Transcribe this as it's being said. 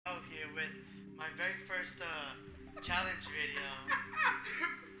here with my very first challenge video.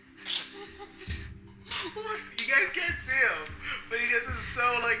 You guys can't see him, but he does this so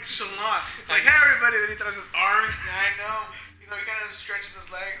like chalant. It's like, hey everybody, then he throws his arms behind him. You know, he kind of stretches his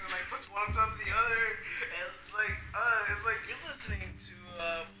legs and like puts one on top of the other. And it's like you're listening to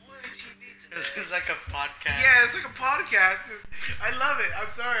Boy TV today. It's like a podcast. Yeah, it's like a podcast. I love it.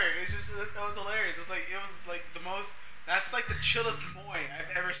 I'm sorry. That was hilarious. It was like the most. That's like the chillest boy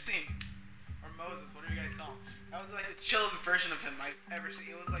I've ever seen. Or Moses, what do you guys call him? That was like the chillest version of him I've ever seen.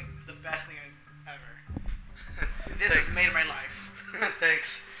 It was like the best thing ever. This has made my life.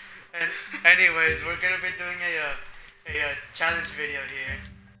 Thanks. And anyways, we're gonna be doing a challenge video here.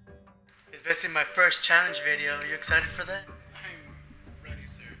 It's basically my first challenge video. Are you excited for that? I'm ready,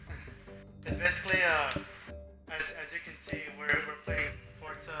 sir. It's basically as you can see, we're playing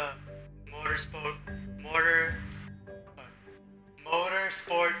Forza Motorsport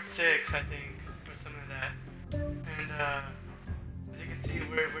 6, I think, or something like that. And as you can see,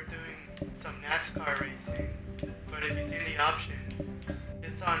 we're doing some NASCAR racing. But if you see the options,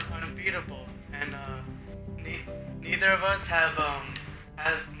 it's on unbeatable, and neither of us have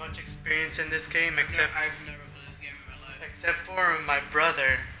much experience in this game except I've never played this game in my life. except for my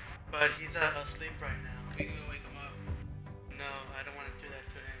brother, but he's asleep right now. We can go wake him up. No, I don't want to do that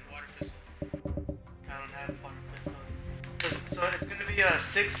to him. Water pistols. I don't have water pistols. So it's gonna be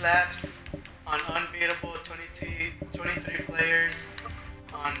 6 laps on unbeatable 23 players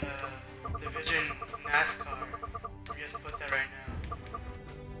on Division NASCAR. I'm just put that right now.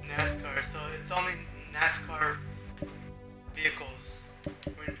 NASCAR. So it's only NASCAR vehicles.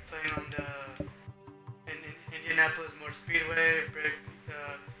 We're gonna be playing on in Indianapolis Motor Speedway.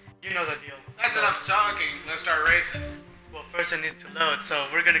 You know the deal. That's enough talking. Let's start racing. Well, first it needs to load, so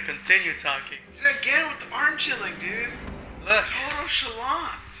we're gonna continue talking. Again with the arm chilling, dude. Look, Total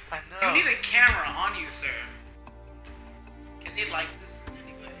chalant. I know. You need a camera on you, sir. Can they like this in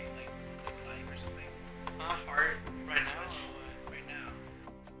any way? Like click like or something? Heart right now. Twitch? Right now.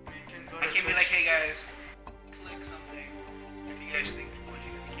 You can go I to can't be Twitch. like, hey guys, click something. If you guys think once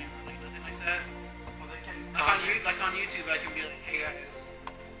you get the camera, like nothing like that. Well, they can Like on YouTube, I can be like, hey guys,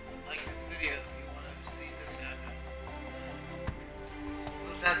 like this video if you want to see this happen.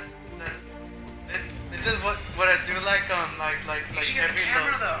 This is what I do like You should get a every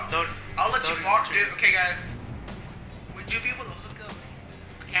camera though. I'll let you borrow, dude. Okay, guys, would you be able to hook up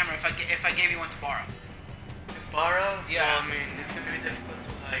a camera if I gave you one to borrow? To borrow? Yeah. Well, I mean, it's gonna be difficult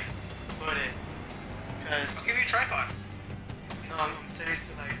to like put it, cause I'll give you a tripod. no, I'm saying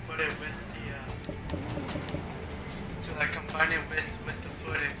to like put it with the to like combine it with the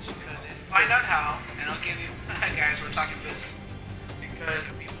footage, cause it Find out how, and I'll give you. Guys, we're talking business. because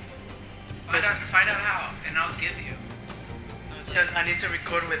Find out how, and I'll give you. because I need to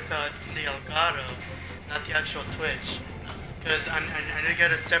record with the Elgato, not the actual Twitch. Because I need to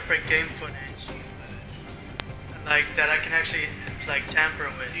get a separate game footage, like that I can actually like tamper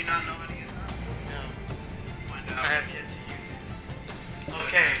with. Do you not know how to use that? No, Find I out. have yet to use it.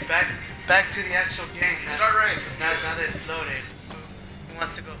 Okay, back to the actual game. Start race. Now that it's loaded, who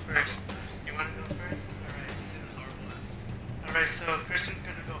wants to go first? You want to go first? Alright, so Christian's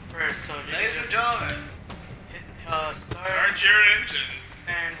gonna go first. So if you Ladies can and just gentlemen, start, Start your engines.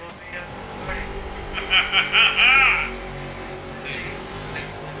 and we'll be starting.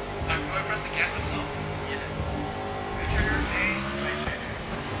 do I press the gas myself? Yeah. The trigger A. Right trigger.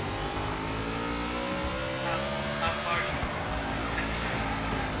 How far do you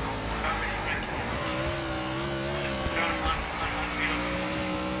already wrecking yourself? You're on unbeatable.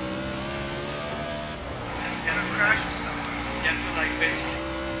 Just I'm get gonna a crash with someone. You have to like basically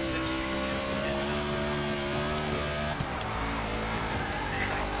slipstream.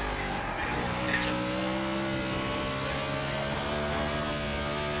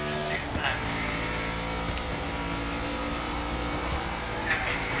 Just 6 laps. And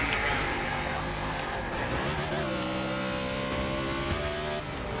be screwing around.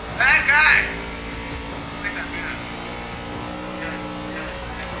 That guy! Take that man.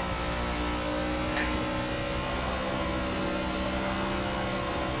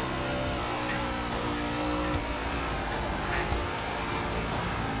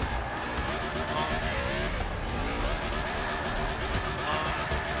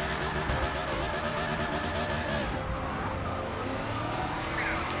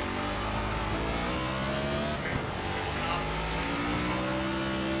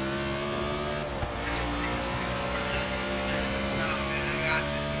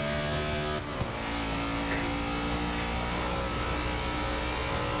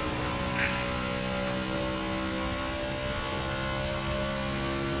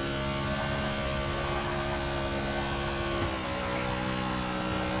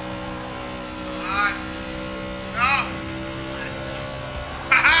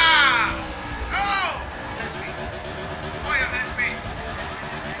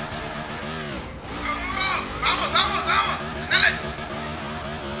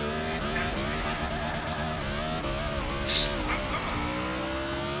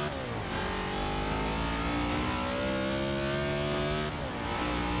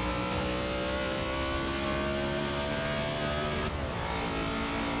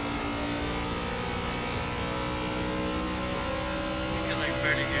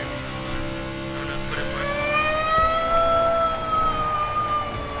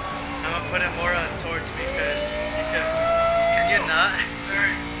 put it more towards me because you can you not?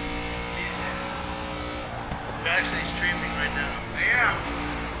 Sorry. Jesus. You're actually streaming right now. I am.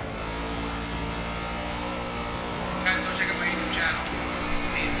 Guys, go check out my YouTube channel.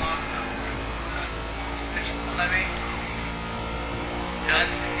 These vlogs now. Lemmy. Yeah.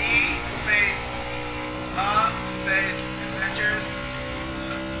 That's D space space adventures.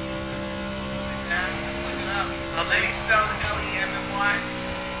 And just look it up. Lemmy spelled Lemmy.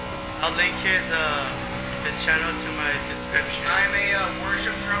 I'll link his channel to my description. I'm a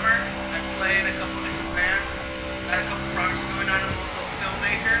worship drummer. I play in a couple different bands. Got a couple projects going on. I'm also a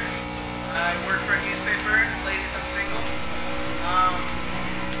filmmaker. I work for a newspaper. Ladies, I'm single. I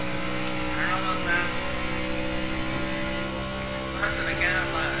don't know what else, man. That's it again. I'm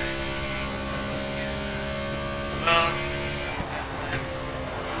live. Well,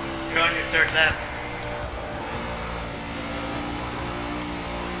 you're on your third lap.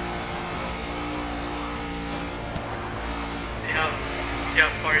 See how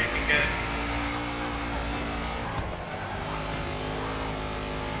far you can get.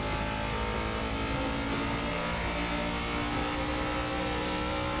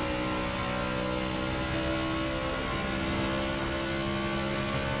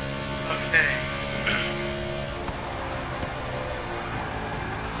 Okay.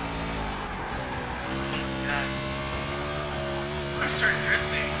 God. I'm starting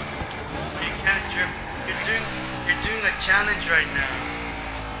drifting. You can't drift. You're doing a challenge right now.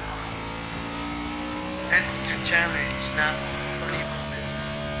 Hence to challenge, not funny moments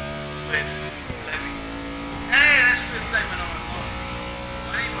with Lemmy. Hey, that should be a segment on my phone.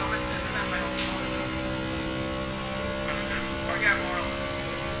 Funny moments, isn't that my own phone? Or get more of this.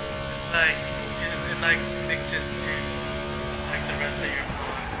 Like it like mixes in like the rest of your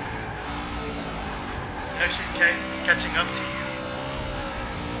vlog. It's actually catching up to you.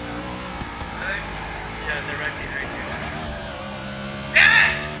 Really? Yeah, they're right behind you.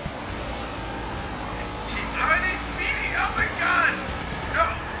 Yeah! Jesus. How are they speeding? Oh my god!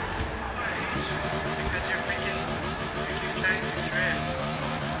 No! Because you're freaking trying to drift.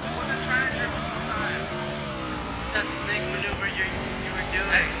 I wasn't trying to drift the whole time. That snake maneuver you were doing.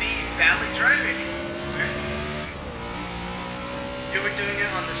 That's me badly driving. You were doing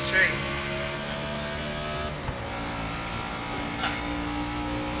it on the straights.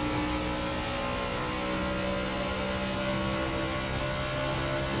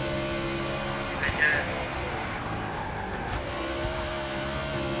 I guess.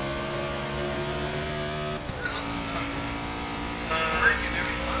 Working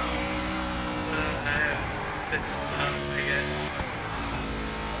very slow. It's I guess.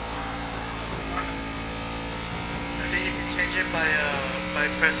 I think you can change it by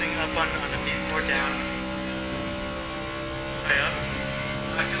pressing up on the beat or down. Try up.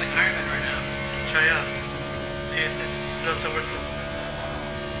 I feel like Iron Man right now. Try up. See if it also works.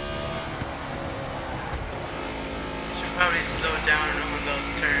 You should probably slow down on those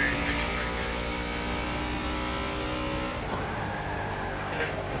turns.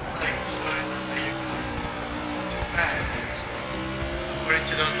 It's like showing that you're going too fast. According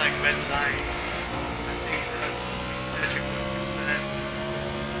to those like red lines. I think that you're going too fast.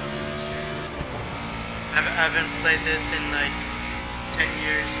 I haven't played this in like 10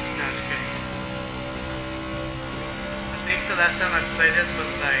 years. No, it's kidding. I think the last time I played this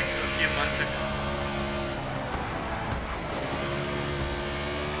was like a few months ago.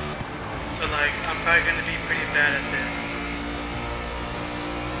 So like, I'm probably gonna be pretty bad at this.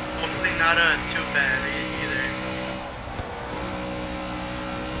 Hopefully not too bad either.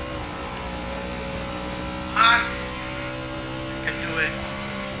 On! I can do it.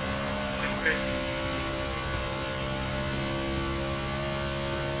 With Chris.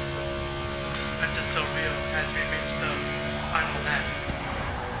 The suspense is so real as we reach the final lap.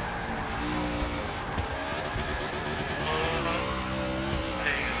 Oh,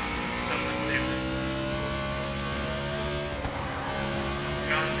 there you go. Someone saved it.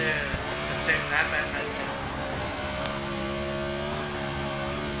 You're on the same lap I messed up.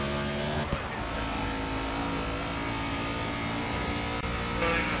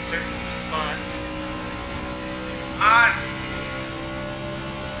 Still in a certain spot. On!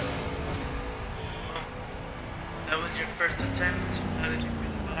 Well, that was your first attempt. How did you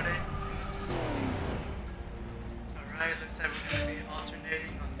feel about it? Alright, looks like we're going to be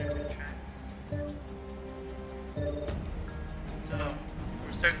alternating on different tracks. So,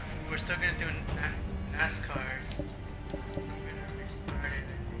 we're still going to do NASCARs. I'm going to restart it,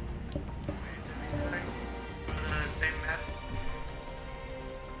 I think. Wait, is it restarting? For the same map?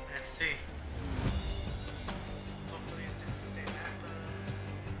 Let's see. Hopefully it's in the same map.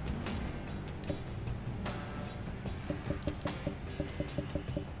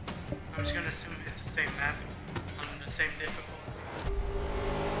 I'm just gonna assume it's the same map on the same difficulty.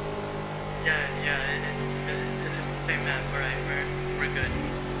 Yeah, it's the same map. Alright, we're good.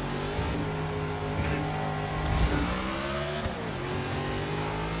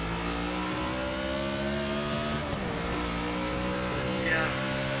 Yeah.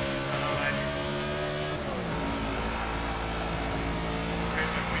 Alright.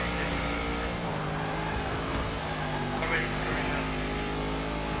 Turns are pretty good. Already screwing up.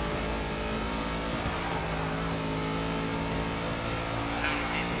 I don't know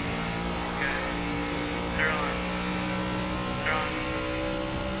these guys. They're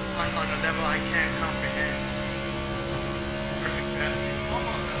on a level I can't comprehend. Perfect graphics.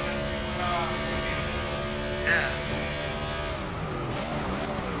 Almost as good. Yeah.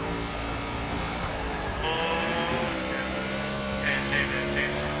 Oh, snap. Okay, save it.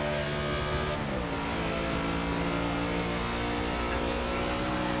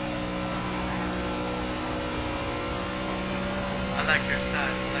 I like your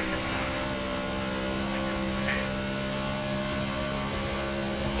style. Okay.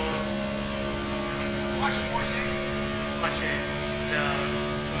 Watch it, Morse. Watch it. The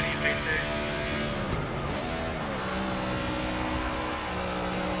money racer.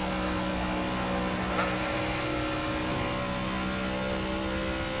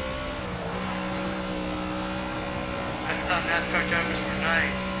 I thought NASCAR drivers were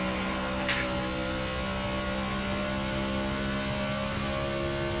nice.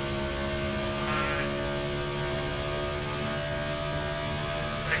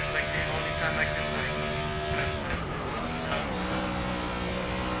 Like the only time I can try to test it.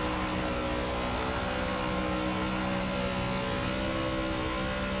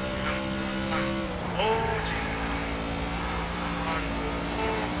 Oh jeez.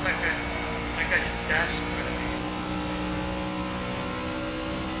 Oh, that guy just dashed in front of me.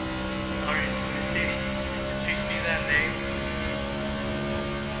 Sorry, Smithy. Did you see that name?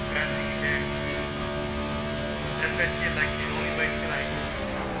 Drafting here. That's basically like the only way to like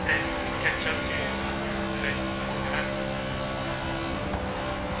catch up to you.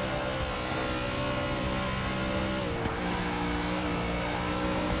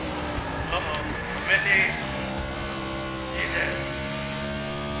 Uh-oh. Smithy. Jesus.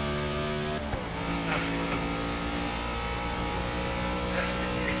 That was close. That's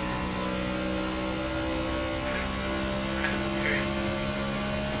Smithy. That's scary.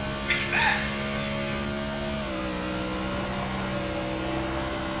 Be fast.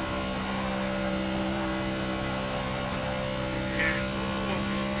 Here. Ooh,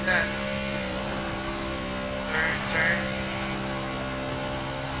 see that? Turn.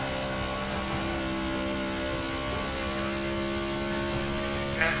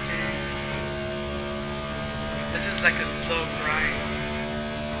 Crafting. This is like a slow grind.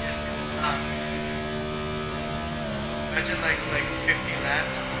 Imagine like 50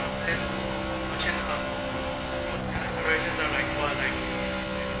 laps of this. Imagine most NASCAR races are like what, like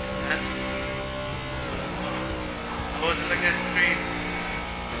laps? I wasn't looking at the screen.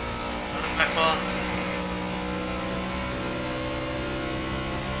 That was my fault.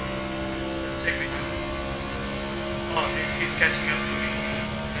 Let's check it. Oh, he's catching up to me.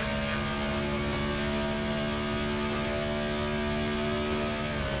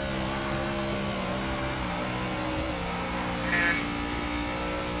 And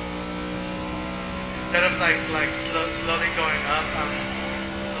instead of like slowly going up, I'm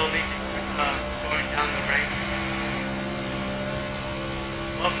slowly going down the ranks.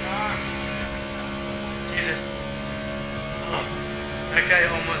 Oh God! Jesus! Oh, that guy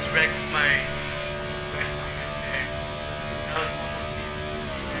almost wrecked my. That was almost the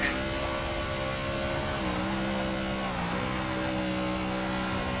end.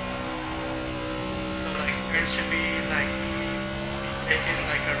 So like turns should be like taken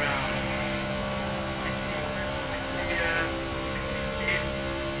like around 60 speed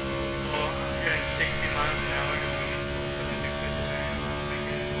or 160 miles an hour to make a good turn, I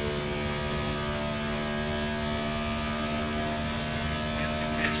guess. And to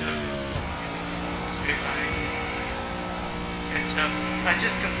catch up, straight lines. Catch up. I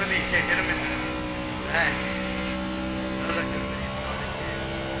just completely hit him in the back. That was like a really solid hit.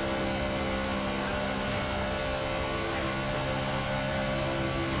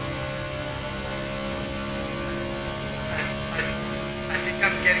 I think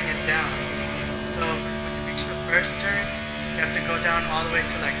I'm getting it down. So when you reach the first turn, you have to go down all the way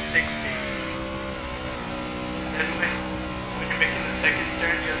to like 60. Then when you're making the second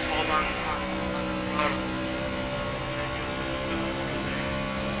turn, you just hold on the throttle. And then you'll just go from there.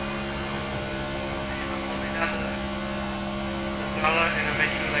 And I'm holding down the throttle and I'm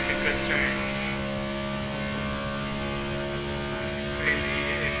making like a good turn.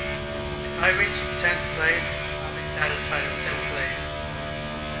 I reach 10th place, I'll be satisfied with 10th place.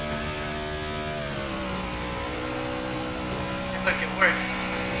 Seems like it works.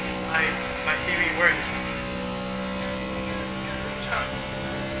 My theory works. Good job.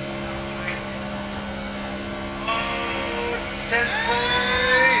 Oh, 10th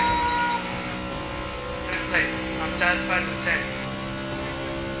place! 10th place. I'm satisfied with 10.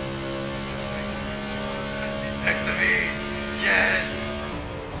 Next to me. Yes!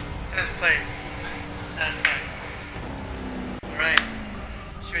 10th place. Satisfied. Alright.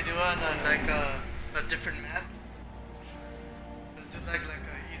 Should we do on like a different map? Let's do like a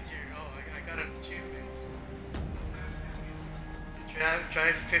easier. Oh, I got an achievement.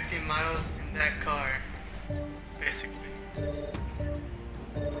 Drive 50 miles in that car. Basically.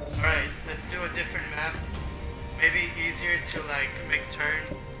 Alright, let's do a different map. Maybe easier to like make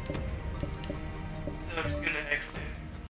turns. So I'm just gonna exit.